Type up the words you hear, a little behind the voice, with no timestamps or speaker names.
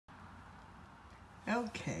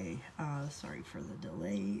Okay, sorry for the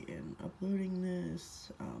delay in uploading this.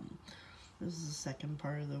 This is the second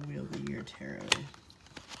part of the Wheel of the Year Tarot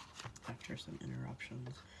after some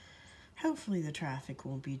interruptions. Hopefully the traffic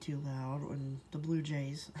won't be too loud when the Blue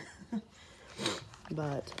Jays.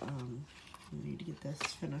 But, we need to get this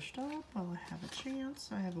finished up while I have a chance.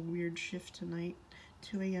 I have a weird shift tonight,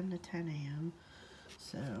 2 a.m. to 10 a.m.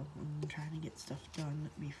 So, I'm trying to get stuff done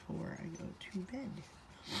before I go to bed.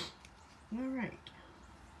 Alright.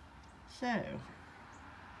 So,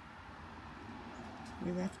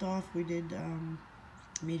 we left off, we did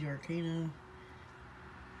Major Arcana,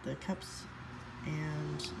 the Cups,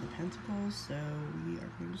 and the Pentacles, so we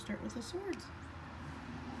are going to start with the Swords.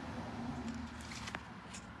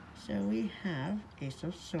 So we have Ace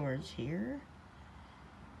of Swords here,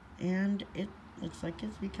 and it looks like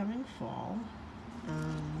it's becoming fall.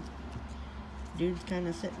 Dude's kind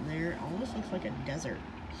of sitting there, almost looks like a desert.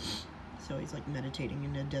 So he's like meditating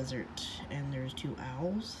in a desert, and there's two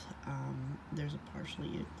owls. There's a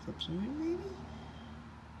partially eclipsed moon, maybe?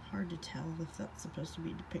 Hard to tell if that's supposed to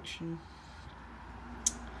be a depiction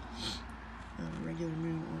of a regular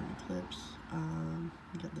moon or an eclipse.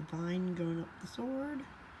 You got the vine going up the sword.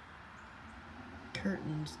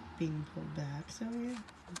 Curtains being pulled back, so yeah,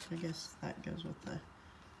 I guess that goes with the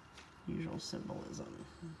usual symbolism.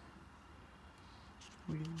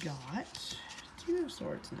 We've got Two of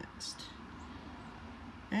Swords next.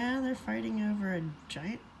 And they're fighting over a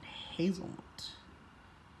giant hazelnut.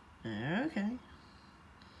 Okay.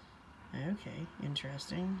 Okay,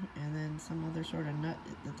 interesting. And then some other sort of nut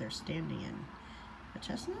that they're standing in. A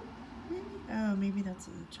chestnut, maybe? Oh, maybe that's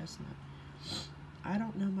a chestnut. I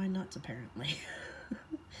don't know my nuts, apparently.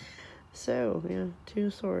 So, yeah, two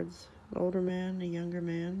swords. An older man, a younger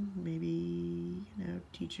man, maybe, you know,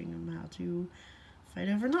 teaching them how to fight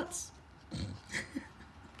over nuts.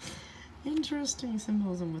 Interesting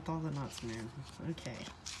symbolism with all the nuts, man. Okay.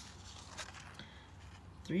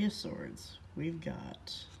 Three of Swords. We've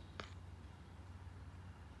got...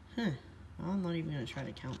 I'm not even going to try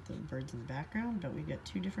to count the birds in the background, but we've got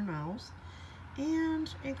two different owls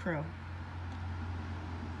and a crow.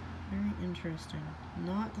 Very interesting.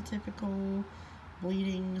 Not the typical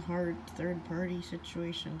bleeding heart, third party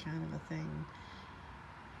situation kind of a thing.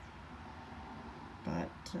 But,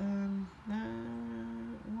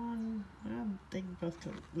 they both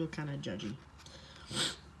look kind of judgy.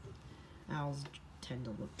 Owls tend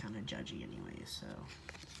to look kind of judgy anyway, so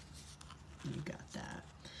you got that.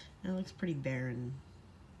 And it looks pretty barren,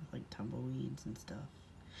 with like tumbleweeds and stuff.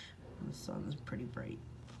 And the sun is pretty bright.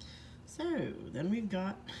 So, then we've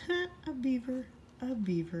got a beaver. A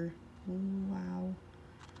beaver. Wow.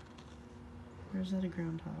 Or is that a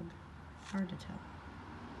groundhog? Hard to tell.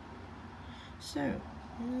 So,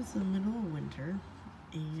 it's the middle of winter,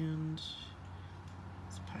 and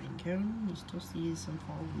it's a pine cone. You still see some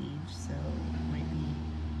fall leaves, so it might be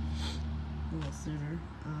a little sooner.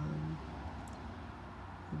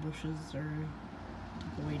 The bushes are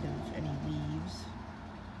devoid of any leaves.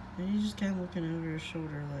 And he's just kind of looking over his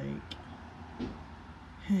shoulder like,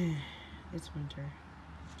 it's winter.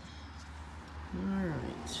 Alright.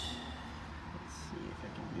 Let's see if I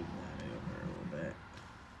can move that over a little bit.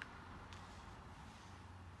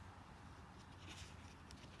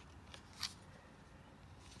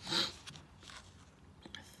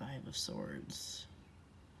 Five of Swords.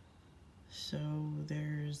 So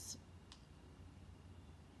there's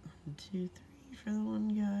 1, 2, 3 for the one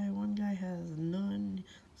guy. One guy has none.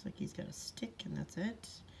 Looks like he's got a stick and that's it.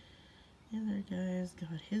 The other guy's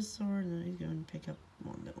got his sword and then he's going to pick up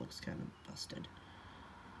one that looks kind of busted.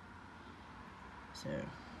 So,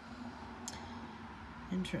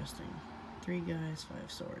 interesting. 3 guys,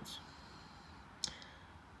 5 swords.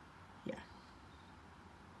 Yeah.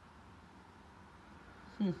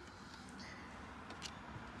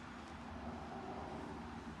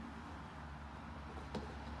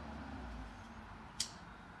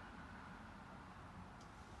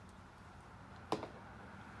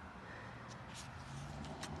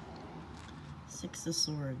 6 of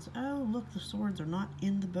Swords. Oh, look, the swords are not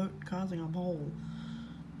in the boat causing a hole.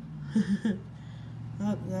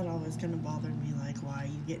 That always kind of bothered me, like, why are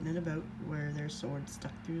you getting in a boat where there's swords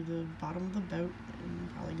stuck through the bottom of the boat and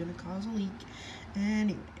probably going to cause a leak.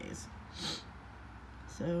 Anyways.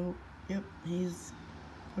 So, yep, he's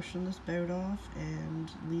pushing this boat off and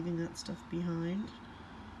leaving that stuff behind.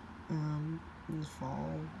 The fall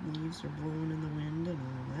leaves are blowing in the wind and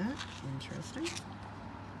all that. Interesting.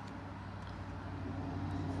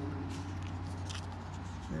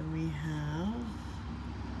 Then we have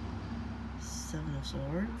 7 of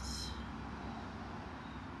Swords.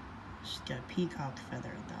 She's got a peacock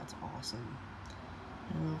feather. That's awesome.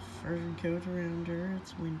 A little fur coat around her.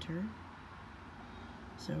 It's winter.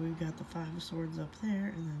 So we've got the 5 of Swords up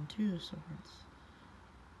there, and then 2 of Swords.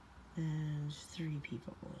 And 3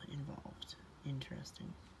 people involved.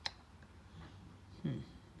 Interesting.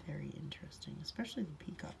 Very interesting, especially the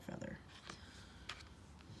peacock feather.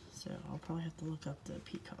 So I'll probably have to look up the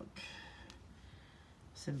peacock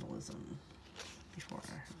symbolism before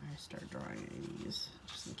I start drawing any of these,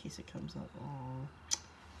 just in case it comes up. Oh,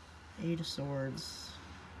 8 of Swords.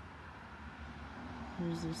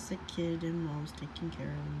 There's a sick kid and mom's taking care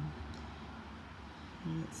of him.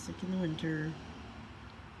 He gets sick in the winter.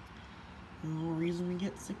 The whole reason we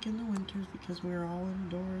get sick in the winter is because we're all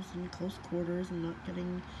indoors in close quarters and not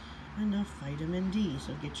getting enough vitamin D.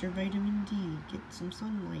 So get your vitamin D, get some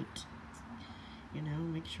sunlight. You know,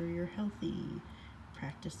 make sure you're healthy.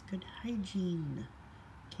 Practice good hygiene.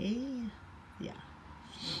 Okay? Yeah.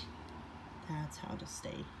 That's how to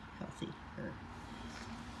stay healthy.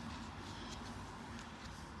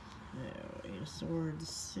 So, 8 of Swords,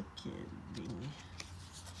 sick kid being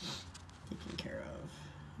taken care of.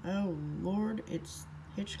 Oh Lord, it's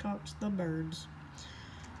Hitchcock's The Birds.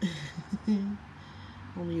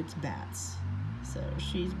 Only it's bats. So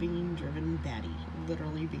she's being driven batty.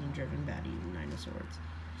 Literally being driven batty. 9 of Swords.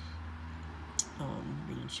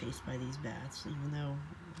 Being chased by these bats, even though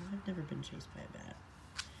I've never been chased by a bat.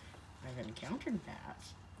 I've encountered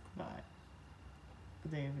bats, but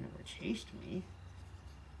they've never chased me.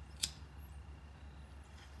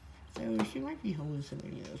 So she might be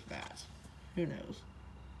hallucinating those bats. Who knows?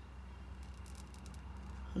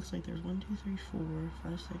 Looks like there's 1, 2, 3, 4,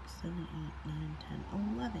 5, 6, 7, 8, 9,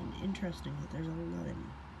 10, 11. Interesting that there's 11.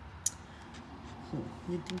 Cool.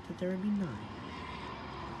 You'd think that there would be 9.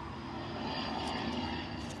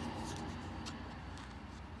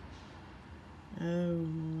 Oh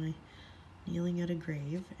my. Kneeling at a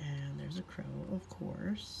grave, and there's a crow, of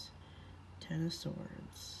course. 10 of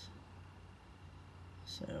Swords.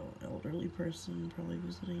 So, elderly person probably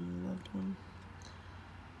visiting a loved one.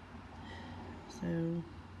 So,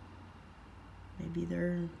 maybe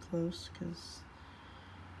they're close, because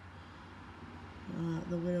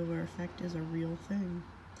the widower effect is a real thing.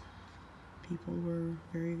 People who are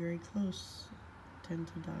very, very close tend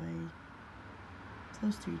to die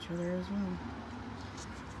close to each other as well.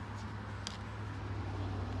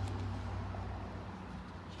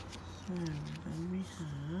 So, then we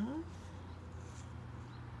have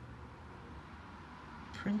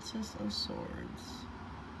Princess of Swords.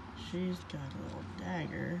 She's got a little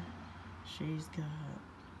dagger. She's got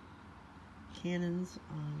cannons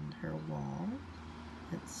on her wall.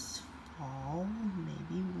 It's fall,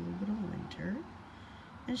 maybe a little bit of winter.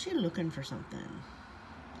 And she's looking for something.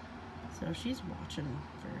 So she's watching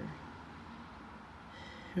for,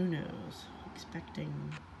 who knows, expecting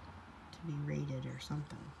to be raided or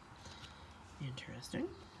something. Interesting.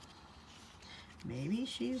 Maybe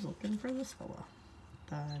she's looking for the Scylla,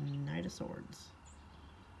 the Knight of Swords.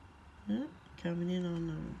 Coming in on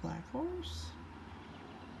a black horse.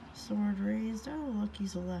 Sword raised. Oh, look,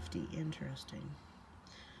 he's a lefty. Interesting.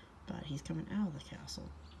 But he's coming out of the castle.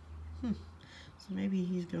 So maybe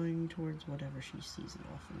he's going towards whatever she sees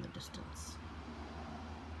off in the distance.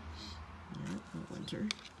 Yeah, winter.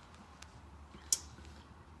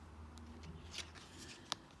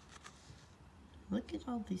 Look at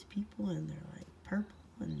all these people, and they're like purple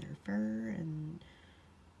in their fur and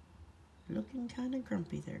looking kind of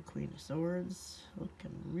grumpy there. Queen of Swords,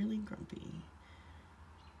 looking really grumpy.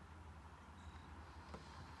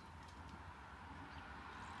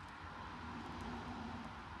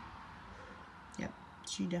 Yep,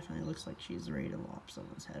 she definitely looks like she's ready to lop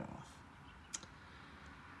someone's head off.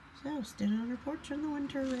 So, standing on her porch in the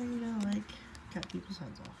winter, ready to, like, cut people's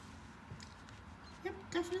heads off. Yep,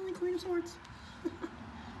 definitely Queen of Swords.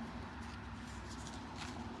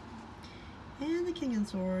 And the King of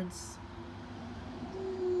Swords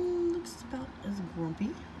looks about as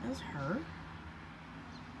grumpy as her,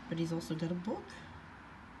 but he's also got a book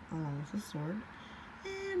along with his sword,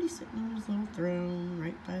 and he's sitting on his little throne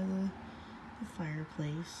right by the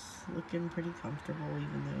fireplace, looking pretty comfortable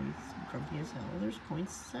even though he's grumpy as hell. There's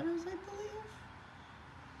poinsettias, I believe,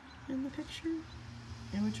 in the picture,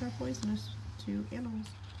 and which are poisonous to animals,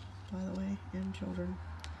 by the way, and children.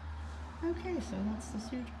 Okay, so that's the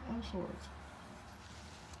suit of swords.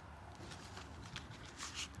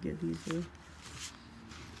 Get these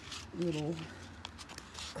little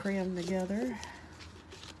crammed together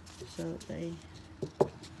so that they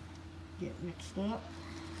get mixed up.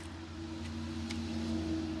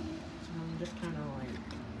 I'm just kind of like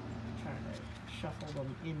trying to shuffle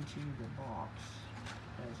them into the box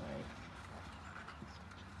as I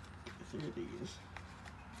go through these.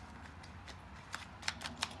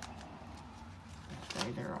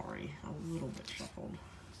 Actually, they're already a little bit shuffled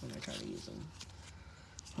when I try to use them.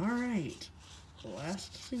 Alright,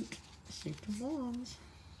 last suit. Suit of Wands.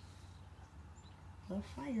 The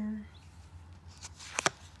fire.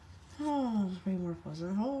 Oh, it's way more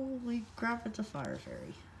pleasant. Holy crap, it's a fire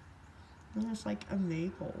fairy. And it's like a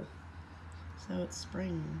maple. So it's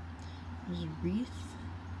spring. There's a wreath.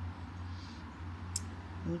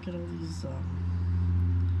 Look at all these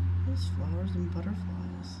flowers and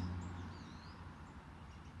butterflies.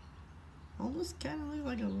 Almost kind of look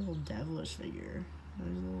like a little devilish figure.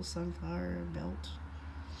 There's a little sunflower belt.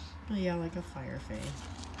 But yeah, like a fire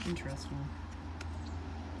fae. Interesting.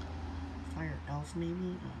 Fire elf, maybe? I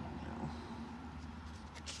don't know.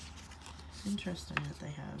 Interesting that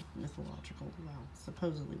they have mythological, well,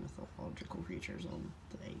 supposedly mythological creatures on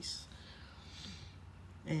the ace.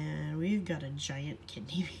 And we've got a giant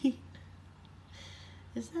kidney bean.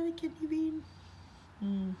 Is that a kidney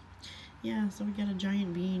bean? Yeah, so we got a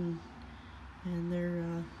giant bean. And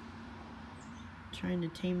they're trying to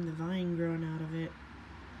tame the vine growing out of it.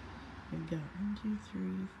 We've got 1, 2, 3,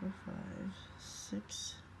 4, 5,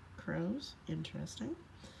 6 crows. Interesting.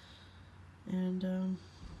 And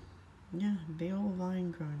yeah, big old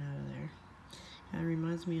vine growing out of there. Kind of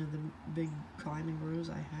reminds me of the big climbing rose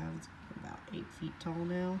I have. It's about 8 feet tall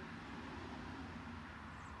now.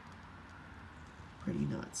 Pretty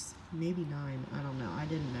nuts. Maybe 9. I don't know. I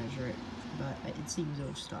didn't measure it, but it seems to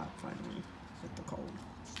have stopped finally with the cold.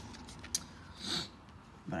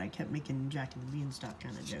 But I kept making Jack and the Beanstalk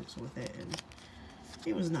kind of jokes with it, and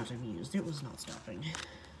it was not amused. It was not stopping.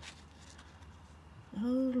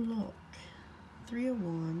 Oh, look. 3 of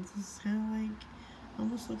Wands. This is kind of like,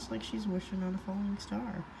 almost looks like she's wishing on a falling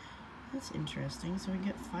star. That's interesting. So we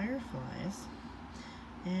get fireflies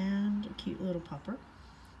and a cute little pupper.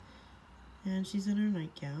 And she's in her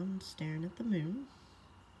nightgown staring at the moon.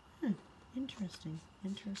 Huh, interesting.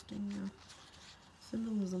 Interesting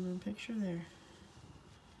symbolism and picture there.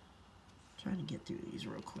 Trying to get through these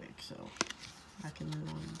real quick so I can move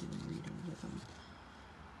on and do readings with them.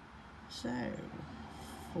 So,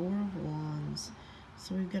 4 of Wands.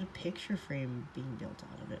 So we've got a picture frame being built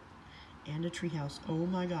out of it. And a treehouse. Oh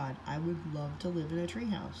my god, I would love to live in a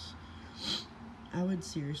treehouse. I would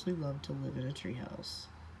seriously love to live in a treehouse.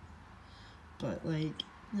 But like,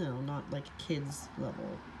 no, not like a kids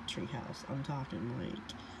level treehouse. I'm talking like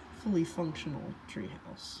fully functional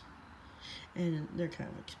treehouse. And they're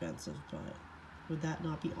kind of expensive, but would that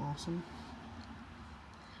not be awesome?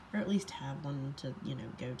 Or at least have one to, you know,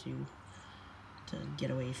 go to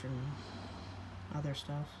get away from other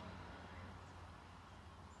stuff.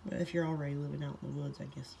 But if you're already living out in the woods, I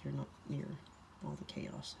guess you're not near all the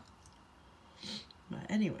chaos. But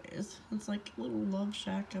anyways, it's like a little love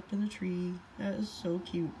shack up in the tree. That is so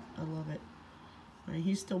cute. I love it.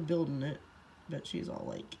 He's still building it, but she's all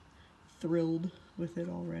like thrilled with it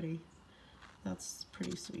already. That's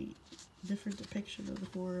pretty sweet. Different depiction of the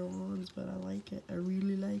 4 of Wands, but I like it. I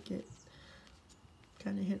really like it.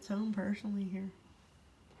 Kind of hits home personally here.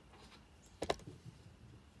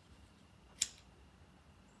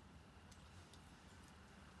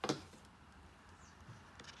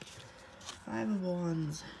 Five of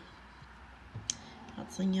Wands.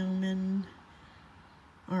 Got some young men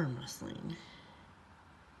arm wrestling.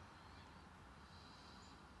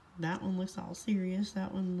 That one looks all serious.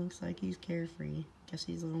 That one looks like he's carefree. Guess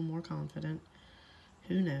he's a little more confident.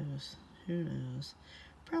 Who knows? Who knows?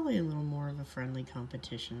 Probably a little more of a friendly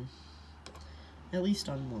competition. At least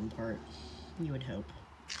on one part, you would hope.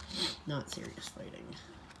 Not serious fighting.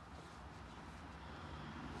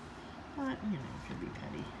 But, you know, could be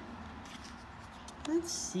petty.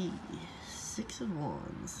 Let's see. 6 of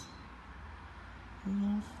Wands.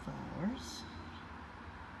 Little flowers.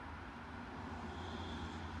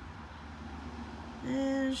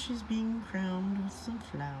 And she's being crowned with some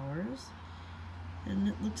flowers. And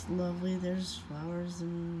it looks lovely. There's flowers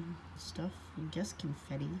and stuff. I guess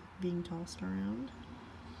confetti being tossed around.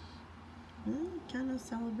 Kind of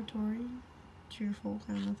celebratory, cheerful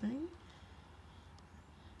kind of thing.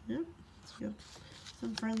 Yep. She's got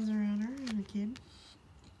some friends around her and a kid.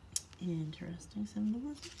 Interesting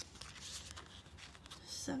symbolism.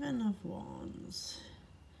 7 of Wands.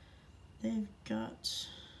 They've got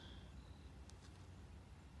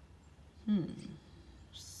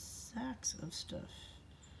sacks of stuff.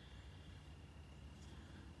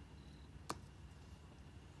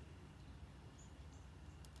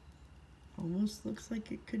 Almost looks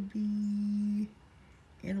like it could be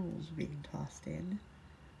animals being tossed in.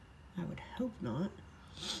 I would hope not.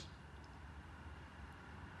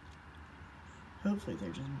 Hopefully they're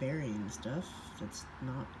just burying stuff that's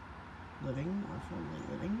not living or formerly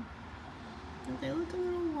living. But they look a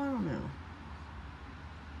little, I don't know,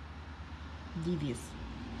 devious.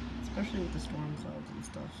 Especially with the storm clouds and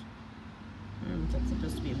stuff. I don't know if that's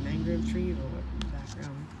supposed to be a mangrove tree or what in the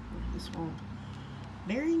background of the swamp.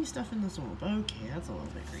 Burying stuff in the swamp. Okay, that's a little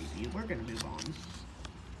bit creepy. We're gonna move on.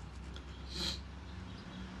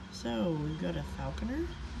 So, we've got a falconer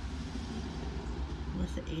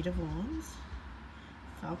with the 8 of Wands.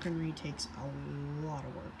 Falconry takes a lot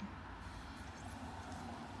of work.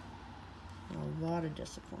 A lot of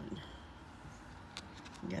discipline.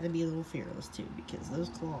 You gotta be a little fearless too, because those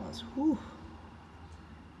claws, whew.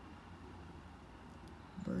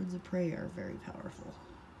 Birds of prey are very powerful.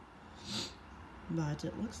 But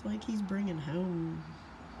it looks like he's bringing home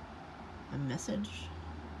a message.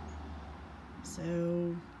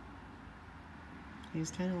 So,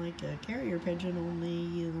 he's kind of like a carrier pigeon,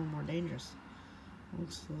 only a little more dangerous.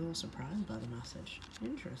 Looks a little surprised by the message.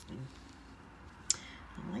 Interesting.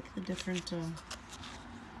 I like the different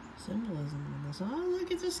symbolism on this. Oh,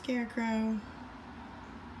 look, it's a scarecrow.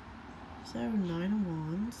 So, 9 of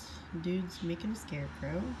Wands. Dude's making a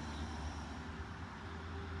scarecrow.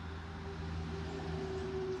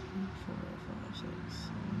 4, 5, 6,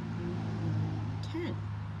 7, 8, 9, 10.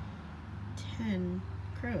 10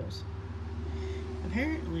 crows.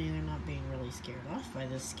 Apparently, they're not being really scared off by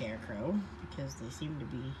this scarecrow because they seem to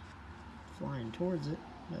be flying towards it.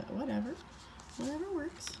 But whatever. Whatever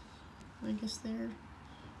works. I guess they're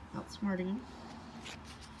outsmarting him.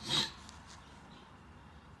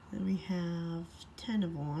 Then we have 10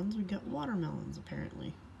 of Wands. We got watermelons,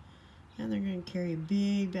 apparently. And they're going to carry a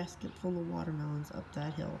big basket full of watermelons up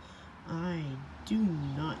that hill. I do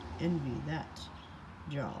not envy that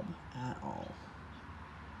job at all.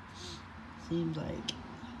 Seems like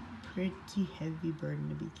a pretty heavy burden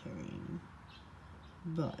to be carrying.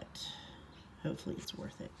 But hopefully it's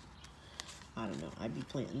worth it. I don't know. I'd be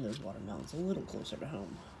planting those watermelons a little closer to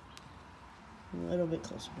home. A little bit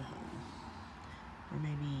closer to home. Or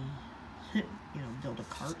maybe, you know, build a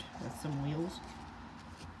cart with some wheels.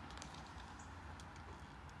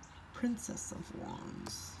 Princess of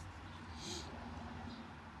Wands.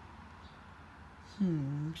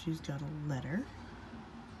 She's got a letter.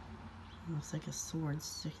 Looks like a sword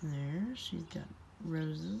sticking there. She's got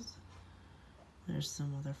roses. There's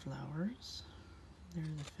some other flowers.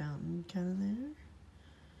 There's a fountain kind of there.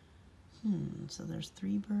 So there's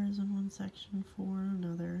 3 birds in one section, 4 in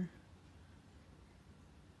another.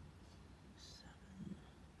 7.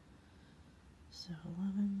 So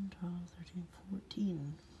 11, 12, 13,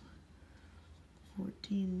 14.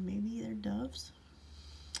 14, maybe they're doves?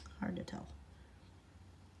 Hard to tell.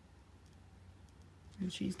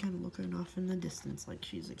 And she's kind of looking off in the distance like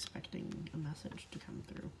she's expecting a message to come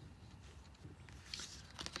through.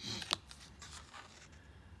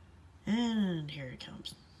 And here it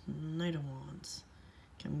comes. Knight of Wands.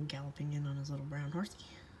 Come galloping in on his little brown horsey.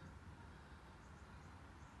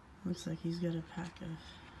 Looks like he's got a pack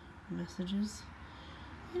of messages.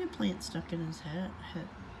 And a plant stuck in his hat.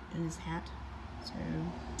 So,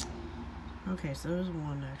 okay, so there's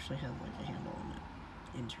one that actually has like a handle on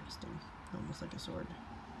it. Interesting. Almost like a sword.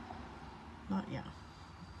 But yeah.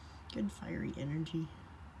 Good fiery energy.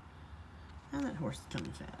 And that horse is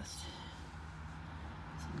coming fast.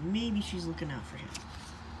 So maybe she's looking out for him.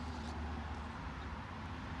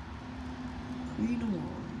 Queen of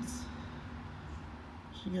Wands.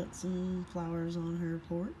 She got some flowers on her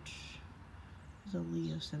porch. There's a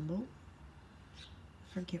Leo symbol.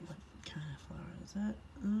 I forget what kind of flower is that.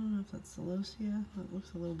 I don't know if that's celosia. That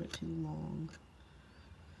looks a little bit too long.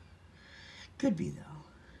 Could be though.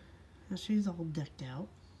 Now she's all decked out.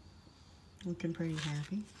 Looking pretty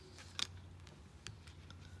happy.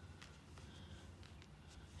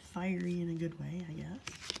 Fiery in a good way, I guess.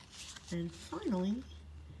 And finally,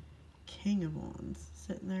 King of Wands.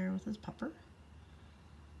 Sitting there with his pupper.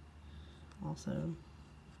 Also,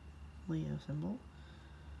 Leo symbol.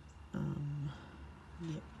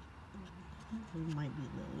 Yeah. There might be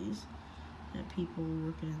lilies. Got people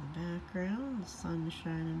working in the background. The sun is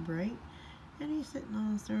shining bright. And he's sitting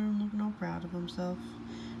on his throne looking all proud of himself.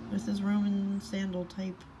 With his Roman sandal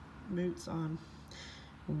type boots on.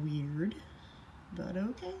 Weird. But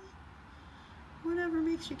okay. Whatever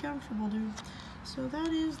makes you comfortable, dude. So that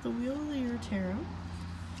is the Wheel of the Year Tarot.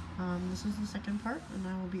 This is the second part, and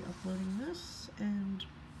I will be uploading this and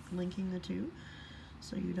linking the two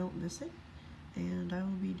so you don't miss it. And I will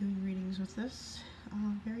be doing readings with this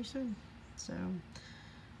very soon. So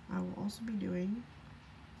I will also be doing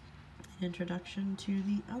an introduction to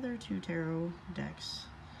the other 2 tarot decks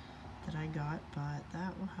that I got, but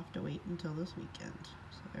that will have to wait until this weekend.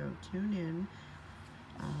 So tune in,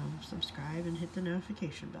 subscribe, and hit the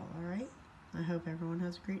notification bell, alright? I hope everyone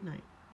has a great night.